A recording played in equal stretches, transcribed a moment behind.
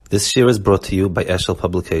This year is brought to you by Eshel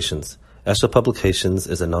Publications. Eshel Publications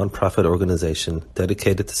is a non-profit organization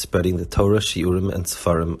dedicated to spreading the Torah, Shiurim, and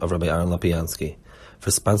Sefarim of Rabbi Aaron Lapiansky. For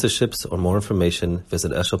sponsorships or more information,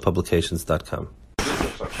 visit eshelpublications.com.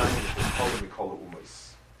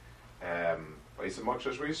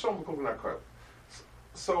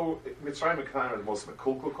 So, Mitzrayim and Canaan are the most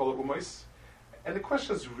mekulkul kol umos, and the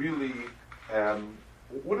question is really,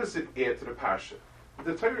 what does it add to the parsha?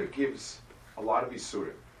 The Torah gives a lot of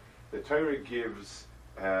isurim. The Torah gives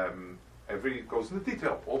goes into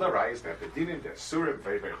detail. All the rayas, the dinim, the isurim,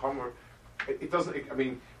 very very chomer. It doesn't. I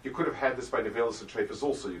mean, you could have had this by Nevelis and Treifas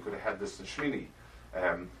also. You could have had this in Shmini.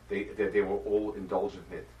 They were all indulgent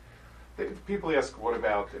in it. People ask, what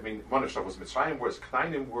about? I mean, Manashah was Mitzrayim worse,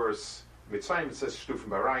 Canaan worse. Mitzrayim, it says Shtufim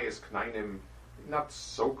Barayas, Canaan, not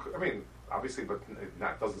so. I mean, obviously, but it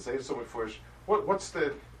doesn't say it so much for us.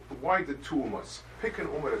 Why the two umas? Pick an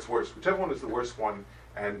ummah that's worse. Whichever one is the worst one.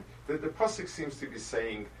 And the pasuk seems to be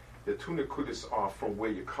saying the two nekudas are from where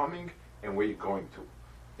you're coming and where you're going to.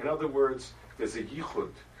 In other words, there's a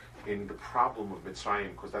yichud in the problem of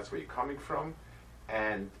Mitzrayim because that's where you're coming from,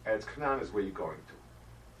 and Eretz Canaan is where you're going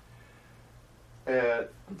to.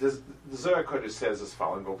 The Zohar Kodesh says as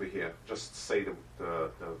following over here. Just say the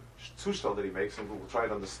zushtal that he makes, and we'll try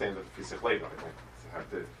to understand it if he's later.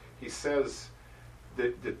 He says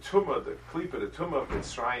the tumah, the klipa, the tumah of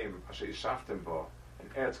Mitzrayim, asher yishaftem bo, and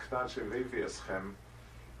Eretz Canaan shevivi eschem,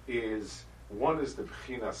 is one is the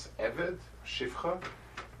b'chinas eved shifcha,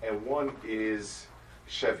 and one is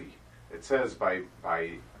shevi. It says by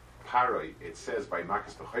paroi, it says by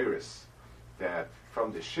makas b'chayris that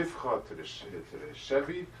from the shifcha to the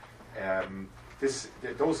shevi,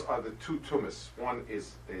 those are the two tumas. One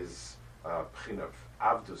is b'china of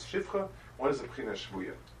avdus shifcha, one is a b'china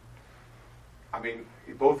shvuya. I mean,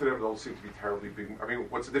 both of them don't seem to be terribly big. I mean,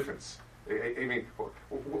 what's the difference? I mean,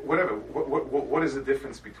 whatever. What is the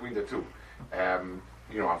difference between the two?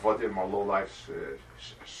 Avodim or low life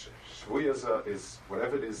shvuya is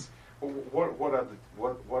whatever it is.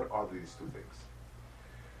 What are these two things?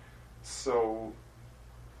 So,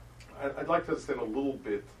 I'd like to understand a little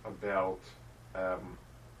bit about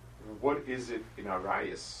what is it in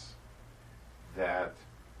Arayas that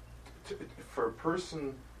for a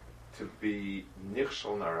person to be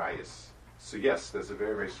nichshal in Arayas. So yes, there's a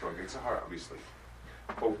very very strong Yitzhar, obviously.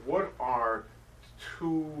 But what are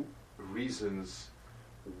two reasons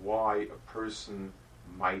why a person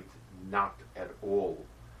might not at all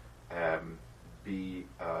be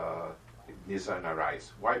nizar in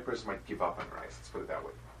Arayas? Why a person might give up on Arayas? Let's put it that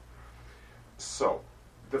way. So,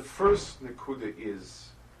 the first nekuda is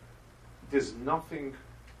there's nothing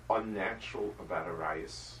unnatural about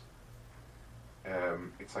Arayas.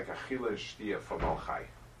 It's like a chila and shtia for Malchai.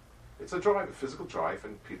 It's a drive, a physical drive,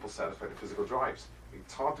 and people satisfy the physical drives.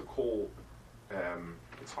 It's hard to call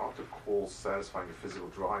satisfying a physical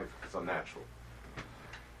drive as unnatural.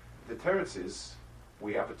 The teretz is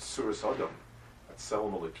we have a tsuras adam, at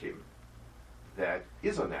Selam Elikim, that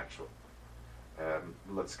is unnatural.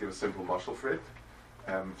 Let's give a simple mashal for it.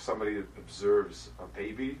 If somebody observes a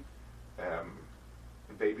baby,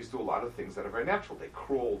 babies do a lot of things that are very natural. They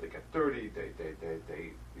crawl, they get dirty,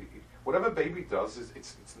 they whatever baby does is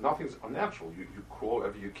it's nothing's unnatural. You crawl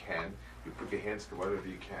wherever you can, you put your hands to wherever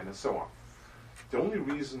you can, and so on. The only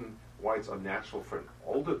reason why it's unnatural for an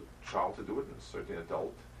older child to do it, and certainly an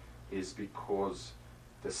adult, is because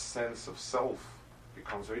the sense of self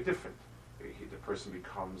becomes very different. The person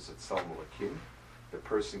becomes at Selam Elikim, the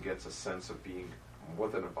person gets a sense of being more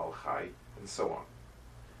than a Baal Chai, and so on.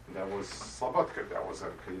 And that was Slavatka, that was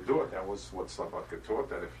that was what Slavatka taught,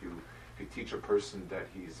 that if you teach a person that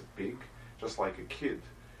he's big, just like a kid,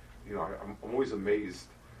 I'm always amazed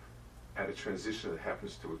at a transition that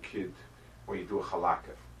happens to a kid when you do a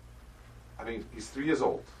halakha. I mean, he's 3 years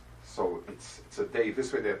old, so it's a day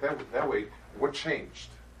this way, that way. What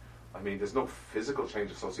changed? I mean, there's no physical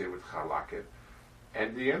change associated with halakha,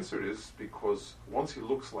 and the answer is because once he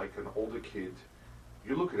looks like an older kid,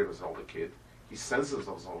 you look at him as an older kid, he senses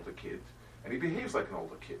himself as an older kid, and he behaves like an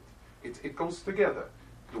older kid. It goes together.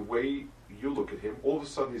 The way you look at him, all of a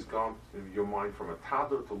sudden he's gone in your mind from a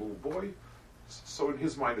toddler to a little boy, so in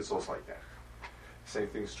his mind it's also like that. Same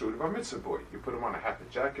thing's true of our mitzvah boy. You put him on a hat and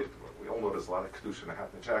jacket, we all know there's a lot of kedusha in a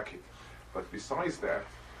hat and jacket, but besides that,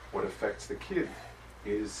 what affects the kid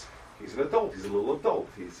is he's an adult, he's a little adult,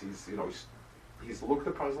 he's looked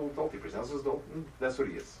upon as a little adult, he presents as an adult, and that's what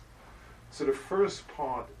he is. So the first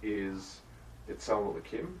part is the Selam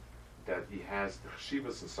Elikim, that he has the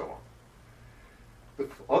chshivas and so on. The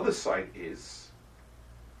other side is,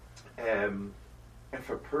 if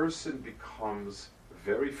a person becomes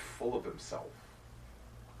very full of himself,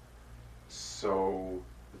 So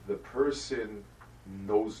the person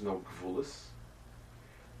knows no gvulis,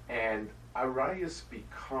 and arayas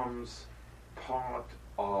becomes part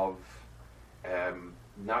of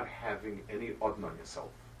not having any odn on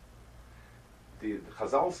yourself. The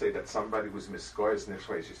Chazal say that somebody who's miskoyes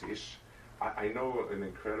neshleish ish. I know an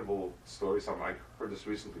incredible story. I heard this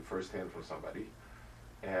recently firsthand from somebody.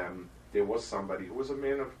 There was somebody who was a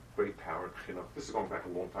man of great power. This is going back a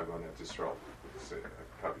long time ago in Israel. It's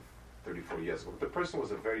probably 30, 40 years ago. But the person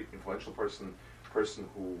was a very influential person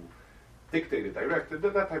who dictated, directed,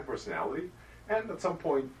 that type of personality. And at some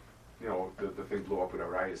point, the thing blew up with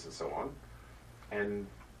Arayas and so on. And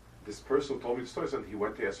this person who told me the story said he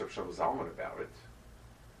went to ask Rav Shlomo Zalman about it.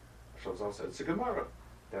 Rav Shlomo Zalman said, it's a Gemara,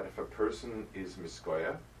 that if a person is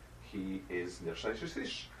miskoya, he is nirshei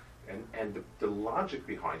shesish. And the logic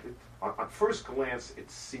behind it, on first glance, it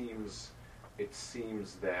seems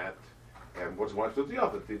that what's one to the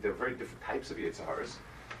other. They're very different types of Yetzers.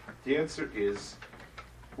 The answer is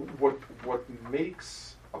what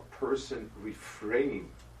makes a person refrain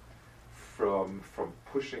from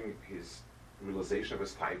pushing his realization of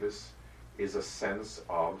his taivas is a sense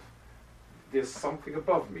of there's something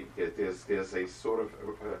above me. There's a sort of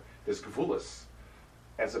there's gvulas.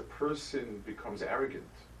 As a person becomes arrogant,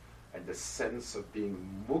 and the sense of being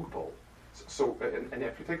mugbal. So, and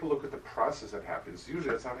if you take a look at the process that happens,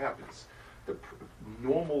 usually that's how it happens. The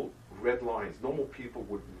normal red lines, normal people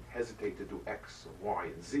wouldn't hesitate to do X, or Y,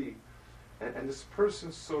 and Z, and this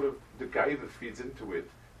person sort of, the guy that feeds into it,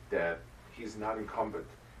 that he's not incumbent,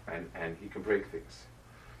 and he can break things.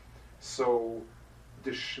 So,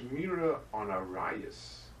 the shmira on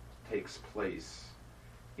arayas takes place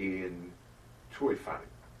in two efanim.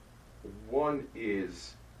 One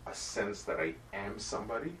is a sense that I am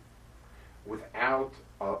somebody, without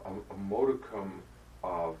a modicum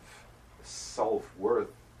of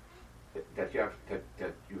self-worth, that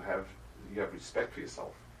you have respect for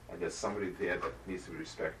yourself, and there's somebody there that needs to be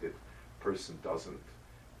respected. Person doesn't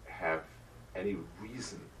have any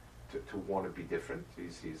reason to want to be different.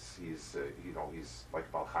 He's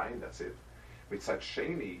like Baal Chaim, that's it. Mitzad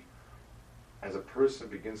Sheni, as a person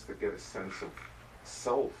begins to get a sense of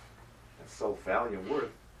self and self-value and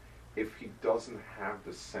worth, if he doesn't have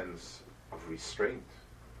the sense of restraint,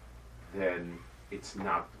 then it's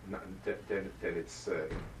not. Then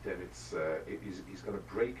he's going to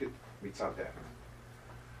break it mitzad that.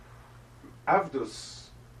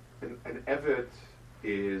 Avdus, an eved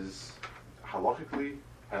is halachically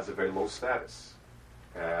has a very low status.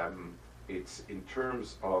 It's in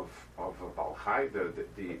terms of Baal Chai, the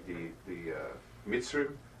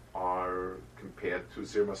Mitzrayim are compared to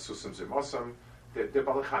Zirmas Susam Zirmasam. They're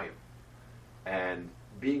Baal Chaim. And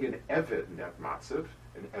being an Eved in that matzav,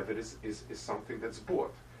 an Eved is something that's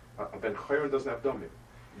bought. A Ben Chayrin doesn't have domim.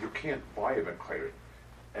 You can't buy a Ben Chayrin,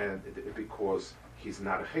 and because he's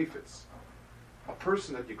not a Chayfetz. A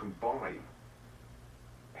person that you can buy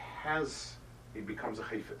he becomes a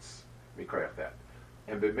Chayfetz. Mikrayach that.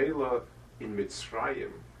 And B'meila in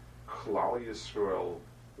Mitzrayim, Klal Yisrael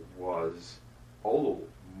was olul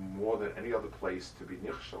more than any other place to be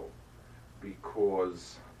nichshel,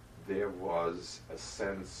 because there was a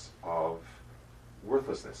sense of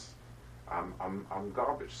worthlessness. I'm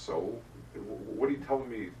garbage. So, what are you telling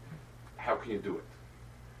me? How can you do it?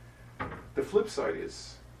 The flip side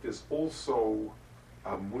is there's also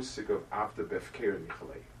a musig of after befker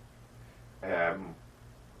michalei.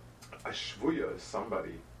 A shvuya is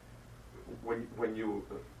somebody when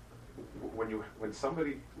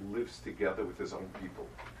somebody lives together with his own people.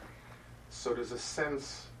 So there's a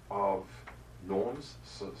sense of norms,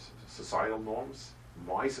 societal norms,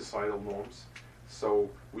 my societal norms. So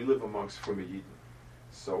we live amongst Fruma Yidden.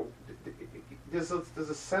 So there's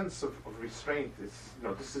a sense of restraint.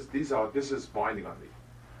 This is binding on me.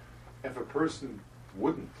 If a person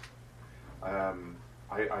wouldn't, I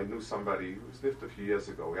knew somebody who was nifted a few years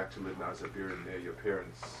ago. We actually lived in Azabir near your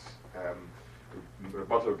parents,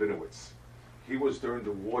 Butler Binowitz. He was during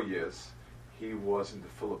the war years. He was in the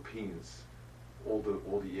Philippines all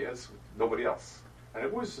the years with nobody else, and I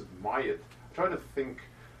always admired. I'm trying to think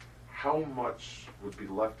how much would be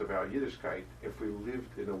left of our Yiddishkeit if we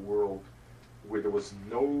lived in a world where there was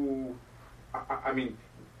no. I mean,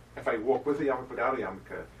 if I walk with a yarmulke, without a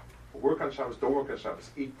yarmulke, work on Shabbos, don't work on Shabbos,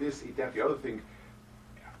 eat this, eat that, the other thing.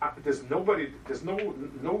 There's no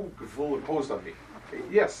gevul imposed on me.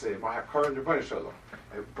 Yes, my hakara and Rebbeinu Shalom,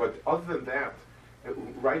 but other than that,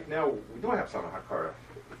 right now we don't have some hakara.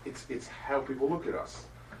 It's how people look at us.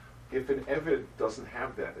 If an eved doesn't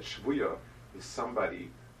have that, a shvuya is somebody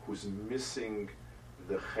who's missing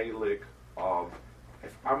the chelik of.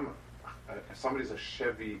 If I'm if somebody's a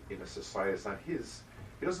Chevy in a society that's not his,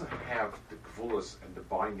 he doesn't have the gvulas and the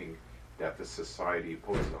binding that the society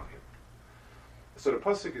imposes on him. So the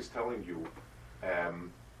pasuk is telling you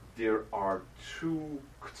there are two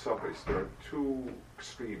ktsavos, there are two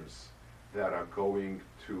extremes that are going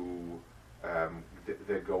to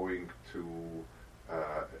they're going to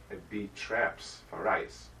be traps for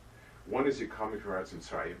rice. One is you're coming from Eretz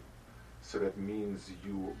Mitzrayim, so that means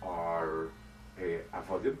you are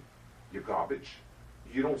avodim, you're garbage.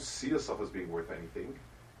 You don't see yourself as being worth anything,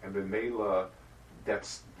 and b'meila,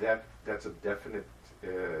 that's a definite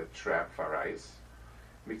trap for rice.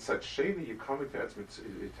 Mitzad sheni, you're coming to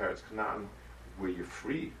Eretz Canaan, where you're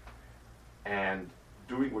free and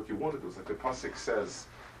doing what you want to do. It's like the pasuk says,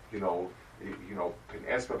 can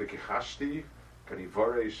esma v'kichashti, can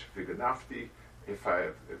ivaresh v'ganafti. If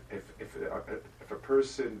a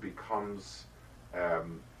person becomes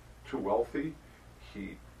too wealthy,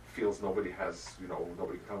 he feels nobody can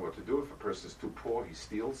tell him what to do. If a person is too poor, he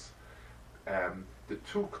steals. The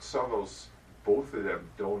two ktsavos, both of them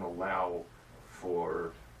don't allow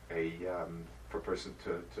for a person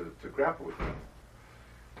to grapple with it.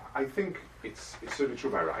 I think it's certainly true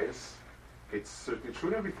by Rayas. It's certainly true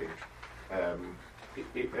in everything.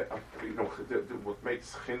 What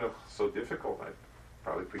makes chinuch so difficult, I'm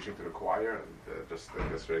probably preaching to the choir and just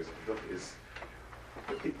raising it up, is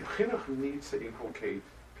chinuch needs to inculcate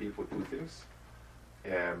people two things.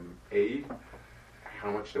 A,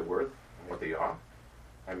 how much they're worth and what they are.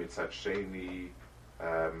 And mitzad sheni,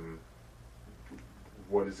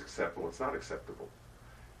 what is acceptable, what's not acceptable.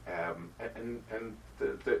 They're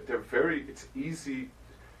very, it's easy.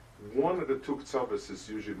 One of the two ktsavos is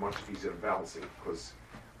usually much easier than balancing, because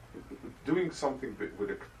doing something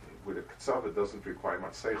with a ktsava doesn't require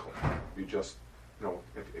much seichel. You just,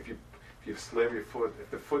 if you slam your foot,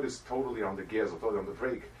 if the foot is totally on the gears or totally on the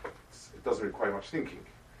brake, it doesn't require much thinking.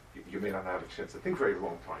 You may not have a chance to think very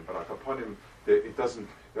long time, but upon him, it doesn't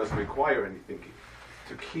require any thinking.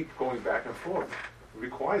 To keep going back and forth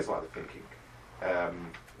requires a lot of thinking.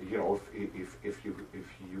 If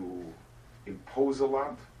you impose a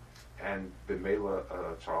lot, and b'meila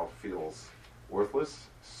a child feels worthless,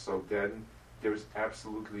 so then there's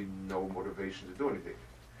absolutely no motivation to do anything.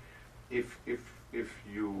 If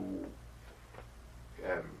you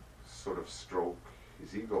sort of stroke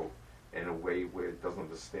his ego in a way where it doesn't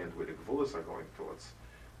understand where the gvulas are going towards,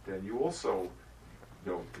 then you also,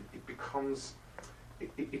 it becomes,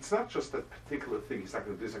 it's not just that particular thing, he's not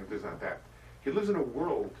going to do this, he's not going to do this, not that. He lives in a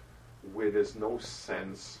world where there's no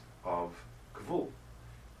sense of gvul.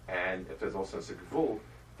 And if there's no sense of gvul,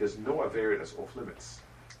 there's no avera that's off limits.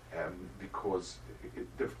 Because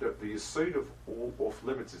the side of all off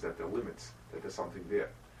limits is that there are limits, that there's something there.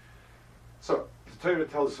 So the Torah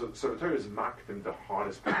tells us, the Torah is makdim the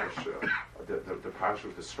hardest parasha, the parasha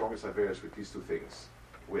with the strongest averas with these two things,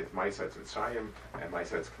 with Ma'aseh Mitzrayim and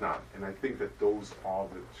Ma'aseh Canaan. And I think that those are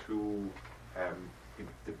the two,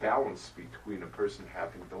 the balance between a person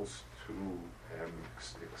having those two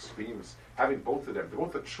extremes, having both of them, they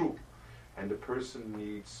both are true, and the person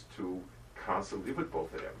needs to constantly live with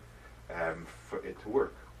both of them for it to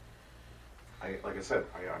work. Like I said,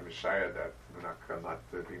 I'm a shaya that I'm not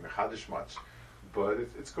being mechadish much, but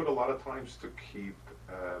it's good a lot of times to keep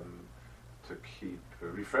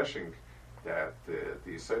refreshing that the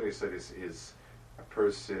Yisraeli is a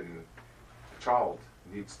person, a child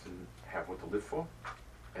needs to have what to live for,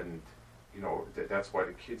 and that's why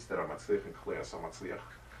the kids that are matzliach in class are matzliach.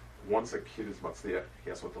 Once a kid is matzliach, he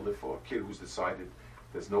has what to live for. A kid who's decided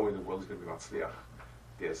there's no way in the world he's going to be matzliach,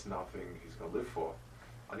 there's nothing he's going to live for.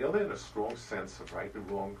 On the other hand, a strong sense of right and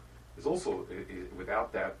wrong is also,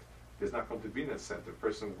 without that, there's not going to be an incentive. The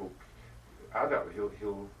person will,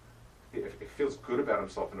 he feels good about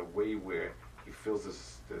himself in a way where he feels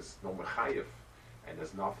there's no mechayev, and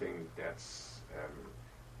there's nothing that's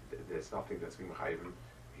being mechayev him.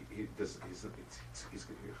 He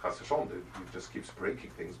just keeps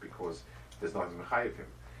breaking things because there's nothing mechayev him.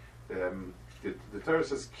 The Torah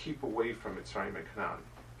says, keep away from Mitzrayim and Canaan.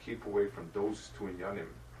 Keep away from those two inyanim.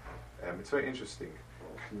 It's very interesting.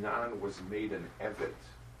 Canaan was made an eved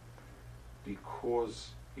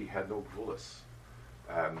because he had no gvulas.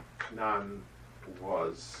 Canaan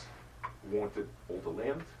wanted all the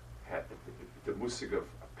land. Had the musig of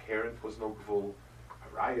a parent was no gvul,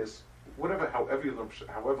 arayas,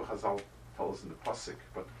 however Chazal tell us in the pasuk.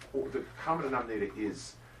 But the common denominator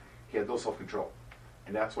is he had no self-control,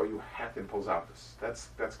 and that's why you had to impose avdus. That's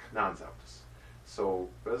Canaan's avdus. So,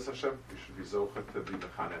 Be'ez Hashem, we should be zocher to be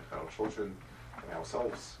mechanech our children and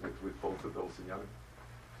ourselves with both of those inyanim.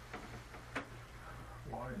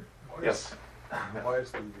 Why Yes. Why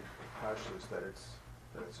is the pashtus that it's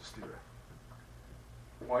a stira.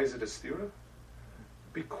 Why is it a stira?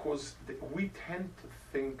 Because we tend to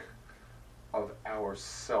think of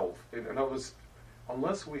ourself. In other words,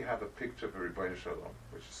 unless we have a picture of a Rebbeinu Shalom,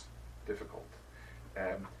 which is difficult,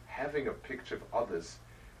 having a picture of others.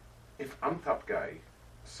 If I'm top guy,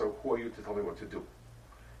 so who are you to tell me what to do?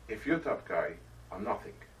 If you're top guy, I'm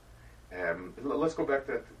nothing. Let's go back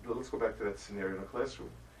to that scenario in the classroom.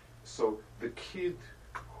 So the kid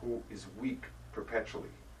who is weak perpetually,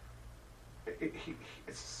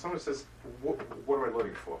 someone says, what am I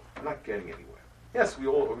learning for? I'm not getting anywhere. Yes, we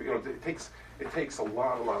all, it takes a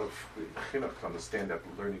lot of chinuch to understand that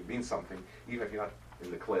learning means something, even if you're not in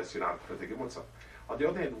the class, you're not particularly good stuff. On the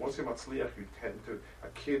other hand, once you're matzliach, you tend to, a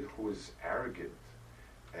kid who is arrogant,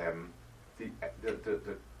 the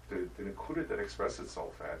nekuda that expresses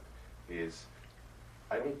itself at is,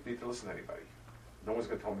 I don't need to listen to anybody. No one's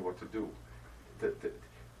going to tell me what to do. The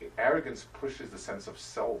arrogance pushes the sense of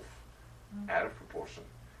self out of proportion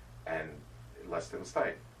and less than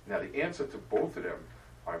stay. Now, the answer to both of them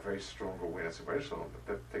are very strong awareness of Rebbeinu Shalom, but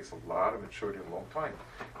that takes a lot of maturity and a long time.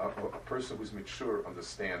 A person who's mature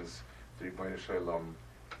understands that Rebbeinu Shalom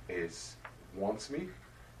wants me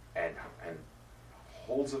and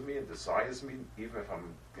holds of me and desires me, even if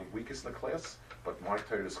I'm the weakest in the class, but my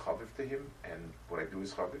Torah is chaviv to him, and what I do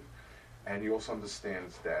is chaviv. And he also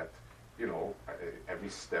understands that, every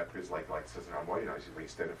step is like it says in Ramah, when you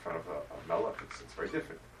stand in front of a melech, it's very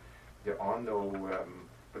different. There are no,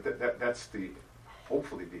 but that's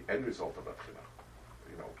hopefully the end result of a chinuch.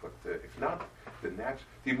 But if not,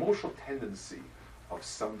 the emotional tendency of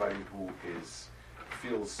somebody who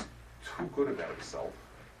feels too good about himself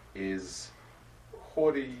is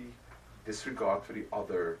haughty, disregard for the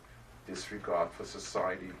other, disregard for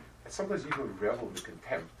society, and sometimes even revel in the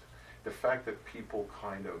contempt. The fact that people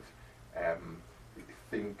kind of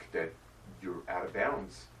think that you're out of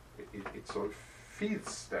bounds, it sort of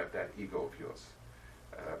feeds that ego of yours.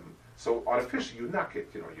 So artificially, you knock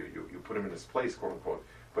it. You put him in his place, quote unquote.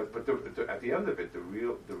 But at the end of it, the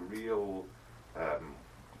real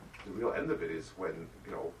end of it is when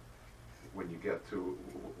you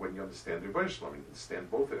understand the Rebbeinu Shalom, you understand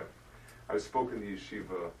both of them. I spoke in the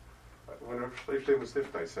yeshiva when Rav Shleif was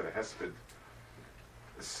nifta. I said a hesped.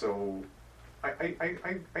 So I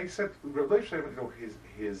said Rav Shleif,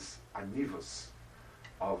 his anivus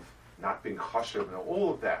of not being chashav and all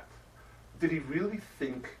of that. Did he really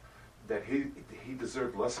think that he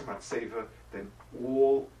deserved less of matzeva than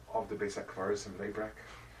all of the Beis HaKvaros in Bnei Brak?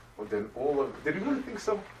 Or than all of? Did he really think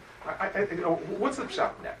so? What's the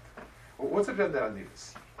pshat in that? What's the pshat in that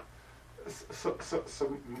anivus?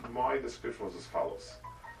 So my description was as follows.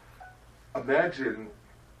 Imagine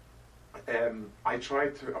a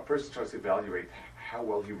person tries to evaluate how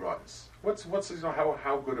well he runs.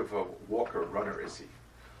 How good of a walker, runner is he?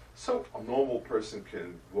 So a normal person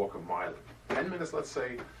can walk a mile in 10 minutes, let's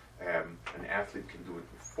say. An athlete can do it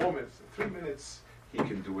in 4 minutes, in 3 minutes. He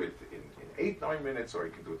can do it in 8, 9 minutes, or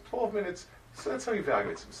he can do it in 12 minutes. So that's how he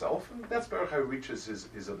evaluates himself, and that's how he reaches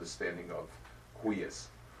his understanding of who he is.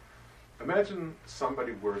 Imagine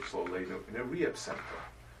somebody works in a rehab center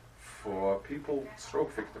for people,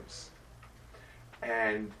 stroke victims,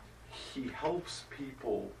 and he helps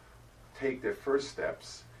people take their first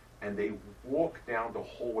steps, and they walk down the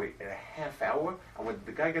hallway in a half hour, and when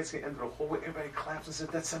the guy gets to the end of the hallway, everybody claps and says,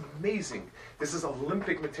 "That's amazing. This is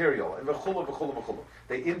Olympic material." And v'chulu.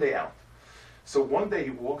 Day in, day out. So one day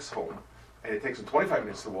he walks home, and it takes him 25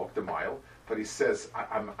 minutes to walk the mile, but he says,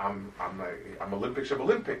 I'm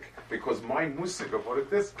Olympic, because my musik of what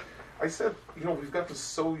it is. I said, we've gotten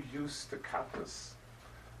so used to katnas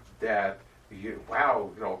that,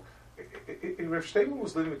 Rav Shteiman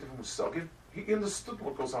was living with different musagim. He understood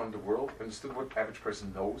what goes on in the world, understood what average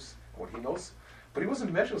person knows, what he knows, but he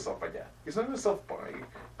wasn't measuring himself by that. He's measuring himself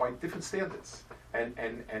by different standards. And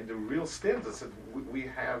the real standards, that we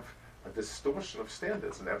have a distortion of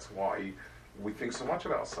standards, and that's why we think so much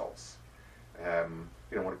of ourselves.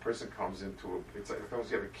 When a person comes into, it's like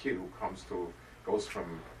you have a kid who goes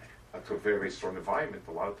from to a very, very strong environment.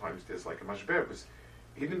 A lot of times there's like a mashber, because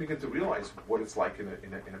he didn't begin to realize what it's like in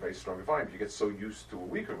a very strong environment. You get so used to a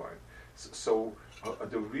weaker environment. So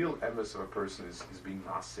the real emes of a person is being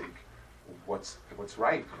masig. What's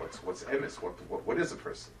right? What's emes? What is a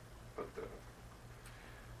person? But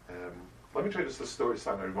let me tell you just a story.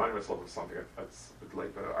 So I remind myself of something. It's a bit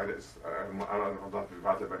late, but I don't know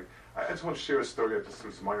about it. I just want to share a story. I just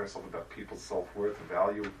remind myself about people's self-worth and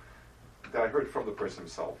value that I heard from the person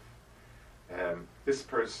himself. This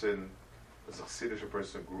person was a Chassidish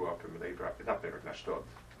person who grew up in Bnei Brak, not Ashdod.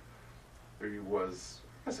 He was,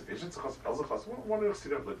 a vision, one of the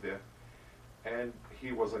Chassidim lived there. and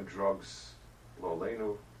he was on drugs, lo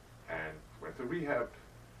aleinu, and went to rehab.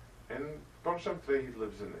 And Baruch Hashem, today he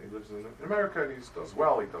lives in America, and he does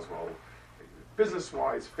well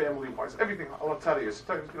business-wise, family-wise, everything. I'll tell you, it's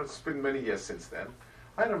been many years since then.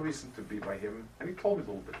 I had a reason to be by him, and he told me a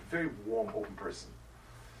little bit. Very warm, open person.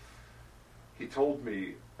 He told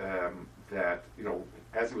me that,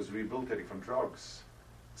 as he was rehabilitating from drugs,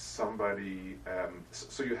 somebody,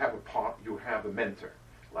 so you have a mentor.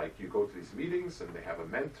 Like you go to these meetings, and they have a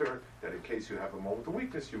mentor that in case you have a moment of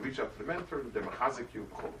weakness, you reach out to the mentor, and they machazik you.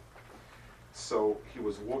 So he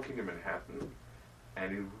was walking in Manhattan,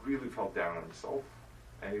 and he really felt down on himself,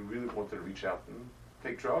 and he really wanted to reach out and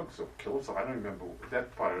take drugs or kill himself. I don't remember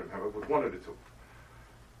that part. I don't remember, but one of the two.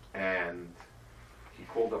 And he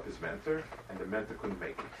called up his mentor, and the mentor couldn't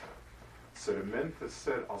make it. So the mentor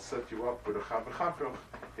said, "I'll set you up with a Gaavah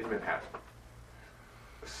in Manhattan."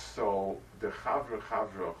 So the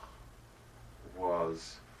Gaavah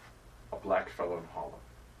was a black fellow in Harlem,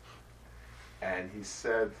 and he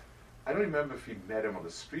said, I don't remember if he met him on the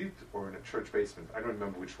street or in a church basement. I don't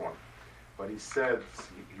remember which one. But he said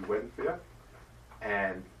he went there,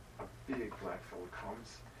 and a big black fellow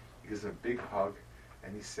comes. He gives him a big hug,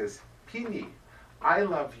 and he says, Pini, I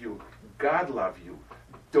love you. God love you.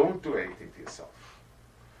 Don't do anything to yourself.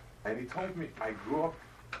 And he told me, I grew up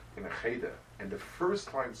in a cheder, and the first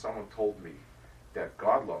time someone told me that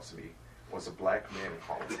God loves me was a black man in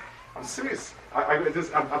Holland. I'm serious. I'm telling you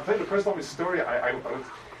the first time his story.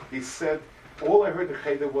 He said, all I heard in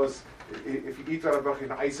Cheder was, if you eat Rabach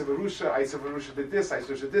in Isa Verusha did this, Isa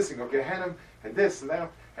Verusha did this, and go Gehenim, and this and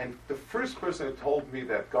that. And the first person who told me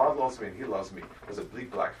that God loves me and He loves me was a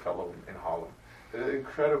bleak black fellow in Harlem.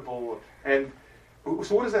 Incredible. And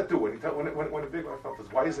so what does that do? When a big black fellow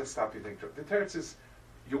says, why does that stop you thinking? The teretz is,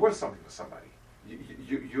 you're worth something for somebody.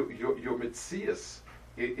 Your mitzias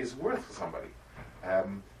is worth somebody.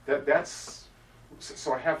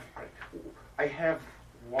 So I have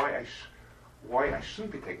why I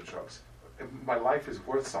shouldn't be taking drugs. My life is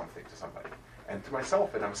worth something to somebody, and to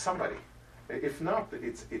myself, and I'm somebody. If not,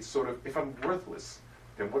 it's sort of, if I'm worthless,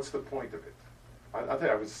 then what's the point of it? I'll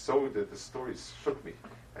tell you, the stories shook me.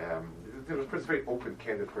 He was a very open,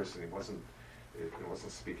 candid person. He wasn't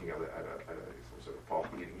speaking at some sort of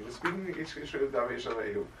party meeting. He was speaking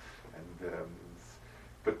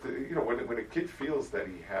but when a kid feels that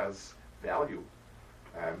he has value,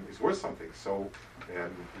 is worth something. So,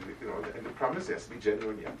 and the problem is, it has to be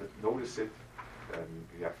genuine. You have to notice it, and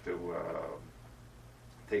you have to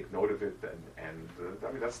take note of it. And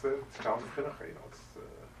that's the challenge of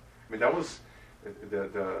chinuch. That was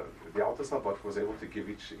the Alter Slabat was able to give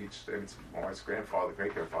each. And it's my wife's grandfather,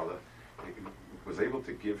 great grandfather, was able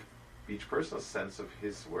to give each person a sense of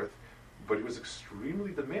his worth, but he was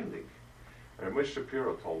extremely demanding. Moshe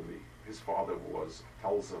Shapiro told me his father was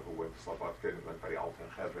Talza, who went to Slabatkin and went by the Alta in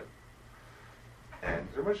Hebron. And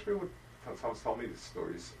Moshe Shapiro would sometimes tell me these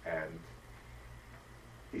stories, and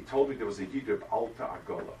he told me there was a Yidrib Alta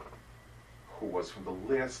Agola, who was from the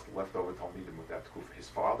last leftover Talmidim of that Kufa. His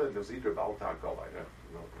father, there was a Yidrib Alta Agola, I don't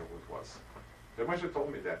know who it was. Moshe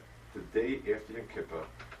told me that the day after Yom Kippur,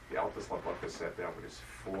 the Alta Slabatka sat down with his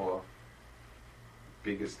 4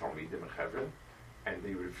 biggest Talmidim in Hebron, and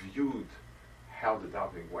they reviewed how the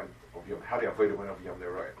davening went of Yom, how the avodah went of Yom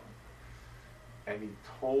Neroim. And he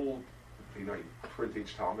told, he turned to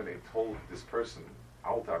each Talmud and he told this person,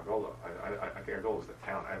 Alta Agola, I think Agola was the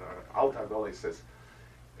town, I don't know, Alta Agola, he says,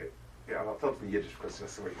 I'll tell it in Yiddish because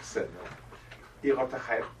that's the way he said, Ihr habt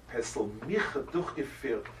euch Pesel Micha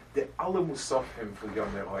durchgeführt, der alle Musafim von Yom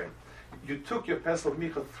Neroim. You took your Pesel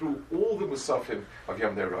Micha through all the Musafim of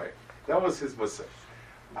Yom Neroim. That was his Musaf.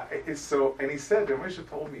 And he said, and Moshe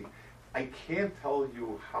told me, I can't tell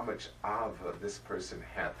you how much Ava this person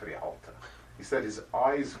had for the altar. He said his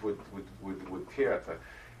eyes would tear at her.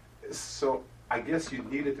 So I guess you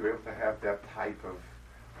needed to be able to have that type of.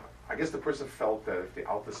 I guess the person felt that if the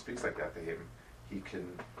altar speaks like that to him, he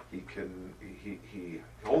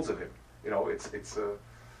holds of him. It's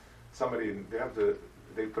somebody.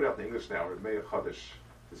 They put it out in English now. Meir Chodesh,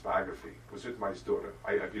 his biography, was written by his daughter.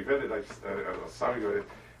 If you read it, I'm sorry you read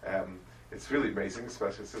it. It's really amazing,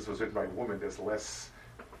 especially since it was written by a woman. There's less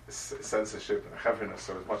censorship in Chevron,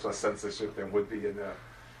 so there's much less censorship than would be in.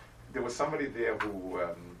 There was somebody there who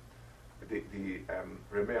the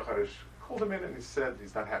Remeir Chodesh called him in, and he said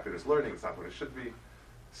he's not happy with his learning. It's not what it should be.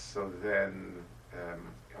 So then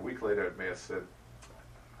a week later, Meir said,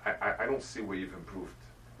 "I don't see where you've improved.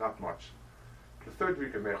 Not much." The third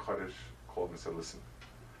week, Remeir Chodesh called him and said, "Listen,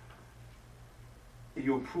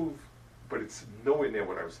 you improve, but it's nowhere near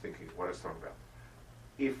what I was thinking, what I was talking about.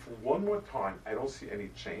 If one more time I don't see any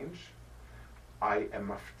change, I am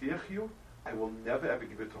maftiach you, I will never ever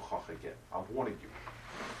give it to Chach again. I'm warning you.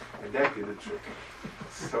 And that did the trick.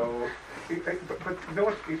 So, but you know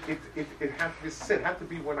what? It had to be said. It had to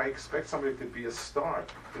be when I expect somebody to be a star.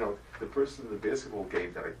 You know, the person in the basketball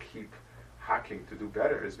game that I keep hacking to do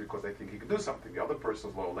better is because I think he can do something. The other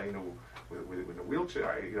person's low lane with a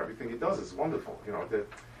wheelchair. Everything he does is wonderful. You know,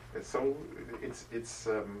 it's a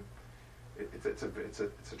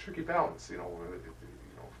tricky balance. You know,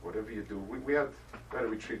 whatever you do. We had a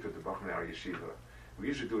retreat with the Bachman in our yeshiva. We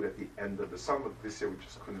usually do it at the end of the summer. This year we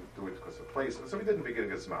just couldn't do it because of place, so we did in the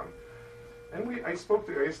beginning of Zman. And I asked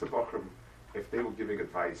the Bachram if they were giving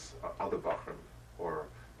advice, other Bachram, or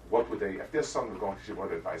what would they, if their son was going to yeshiva, what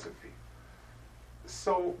would advice would be.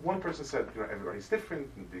 So one person said, everybody's different,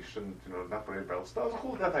 and they shouldn't, not what everybody else does,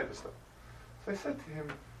 all that type of stuff. So I said to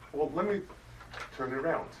him, well, let me turn it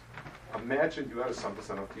around. Imagine you had a son to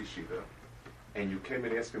send off to yeshiva, and you came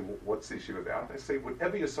and asked me, what's the yeshiva about? And I say,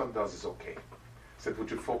 whatever your son does is okay. I said,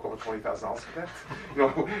 would you fork over $20,000 for that?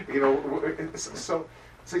 So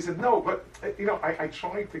he said, no, but I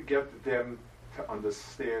tried to get them to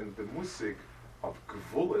understand the musig of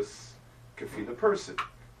gvulis kafi the person.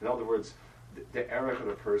 In other words, the erech of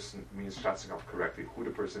the person means shatzing up correctly, who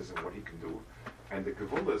the person is and what he can do, and the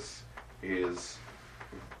gvulis is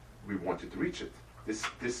we want you to reach it. This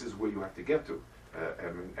is where you have to get to,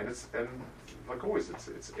 and like always,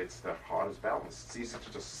 it's the hardest balance. It's easy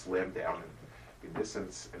to just slam down in this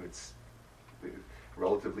sense, and it's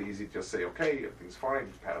relatively easy to just say, okay, everything's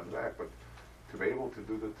fine, pat on the back, but to be able to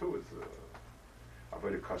do the two is a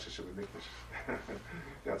very cautious of English.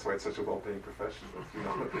 That's why it's such a well-paying profession.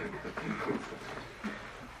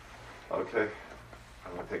 Okay, I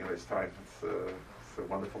want to take a nice time. It's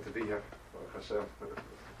wonderful to be here. Baruch Hashem.